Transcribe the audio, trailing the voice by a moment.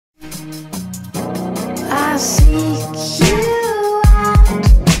seek you out,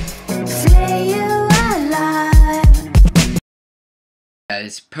 flay you alive.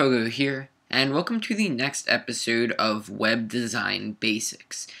 Guys, Pogo here, and welcome to the next episode of Web Design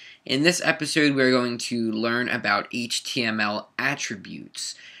Basics. In this episode, we're going to learn about HTML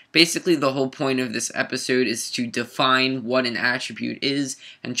attributes. Basically, the whole point of this episode is to define what an attribute is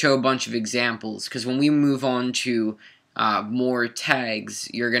and show a bunch of examples, because when we move on to more tags,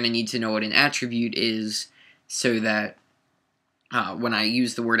 you're going to need to know what an attribute is so that when I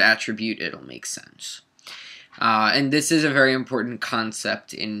use the word attribute, it'll make sense. And this is a very important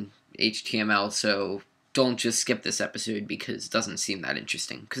concept in HTML, so don't just skip this episode because it doesn't seem that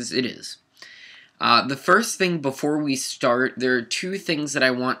interesting, because it is. The first thing before we start, there are two things that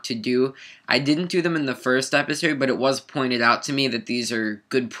I want to do. I didn't do them in the first episode, but it was pointed out to me that these are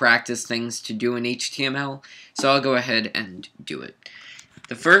good practice things to do in HTML, so I'll go ahead and do it.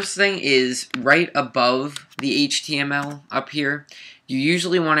 The first thing is right above the HTML up here, you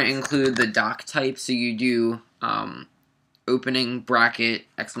usually want to include the doctype, so you do opening bracket,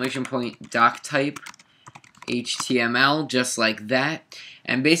 exclamation point, doctype, HTML, just like that.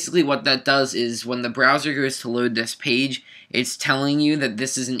 And basically what that does is when the browser goes to load this page, it's telling you that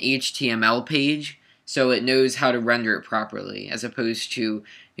this is an HTML page, so it knows how to render it properly, as opposed to,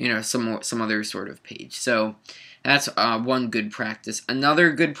 you know, some other sort of page. So that's one good practice.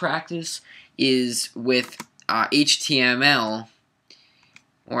 Another good practice is with HTML,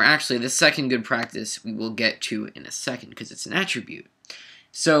 or actually the second good practice we will get to in a second because it's an attribute.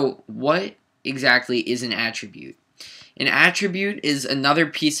 So what exactly is an attribute? An attribute is another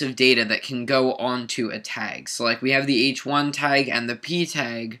piece of data that can go onto a tag. So like we have the h1 tag and the p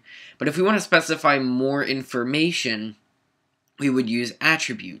tag, but if we want to specify more information, we would use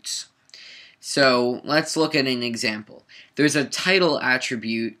attributes. So let's look at an example. There's a title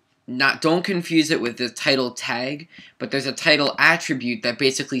attribute. Don't confuse it with the title tag, but there's a title attribute that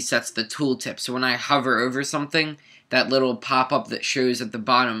basically sets the tooltip. So when I hover over something, that little pop-up that shows at the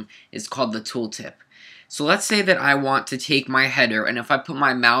bottom is called the tooltip. So let's say that I want to take my header, and if I put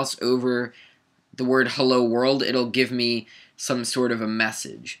my mouse over the word hello world, it'll give me some sort of a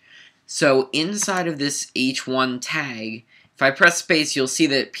message. So inside of this h1 tag, if I press space, you'll see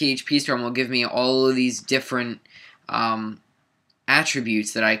that PHP will give me all of these different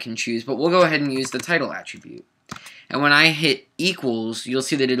attributes that I can choose, but we'll go ahead and use the title attribute. And when I hit equals, you'll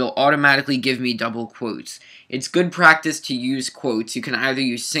see that it'll automatically give me double quotes. It's good practice to use quotes. You can either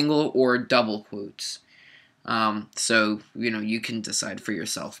use single or double quotes. So, you know, you can decide for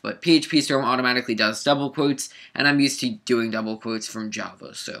yourself. But PHP Storm automatically does double quotes, and I'm used to doing double quotes from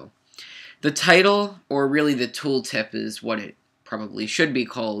Java. So the title, or really the tooltip, is what it probably should be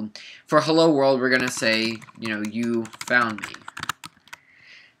called. For hello world, we're going to say, you know, you found me.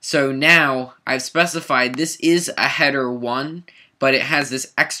 So now I've specified this is a header 1, but it has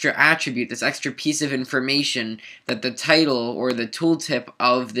this extra attribute, this extra piece of information that the title or the tooltip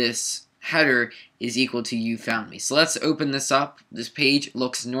of this header is equal to you found me. So let's open this up. This page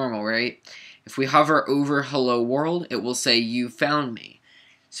looks normal, right? If we hover over hello world, it will say you found me.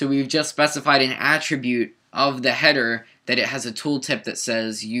 So we've just specified an attribute of the header that it has a tooltip that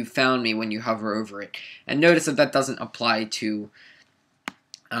says you found me when you hover over it. And notice that that doesn't apply to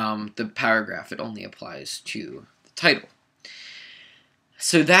the paragraph. It only applies to the title.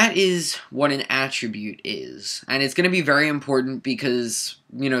 So that is what an attribute is, and it's going to be very important because,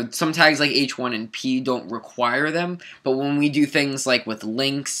 you know, some tags like h1 and p don't require them, but when we do things like with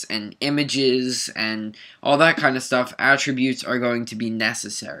links and images and all that kind of stuff, attributes are going to be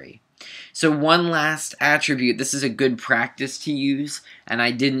necessary. So one last attribute, this is a good practice to use, and I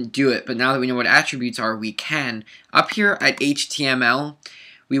didn't do it, but now that we know what attributes are, we can. Up here at HTML,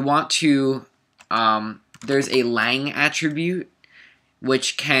 we want to, there's a lang attribute,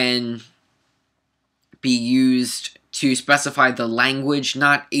 which can be used to specify the language,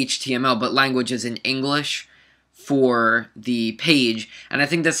 not HTML, but language as in English for the page. And I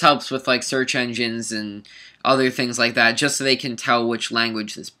think this helps with like search engines and other things like that, just so they can tell in which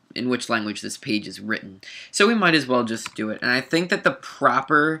language this page is written. So we might as well just do it. And I think that the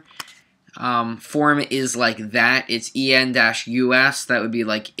proper form is like that. It's en-us, that would be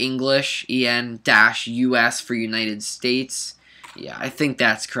like English, en-us for United States. Yeah, I think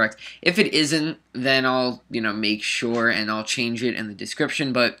that's correct. If it isn't, then I'll, you know, make sure and I'll change it in the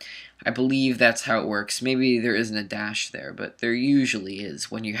description, but I believe that's how it works. Maybe there isn't a dash there, but there usually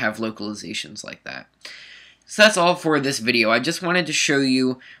is when you have localizations like that. So that's all for this video. I just wanted to show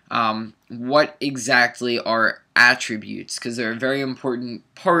you what exactly are attributes, because they're a very important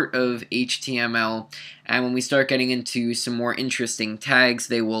part of HTML, and when we start getting into some more interesting tags,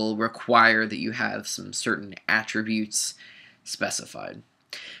 they will require that you have some certain attributes specified.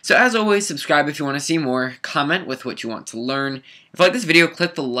 So as always, subscribe if you want to see more, comment with what you want to learn. If you like this video,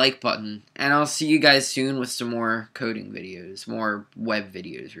 click the like button, and I'll see you guys soon with some more coding videos, more web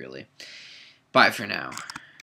videos really. Bye for now.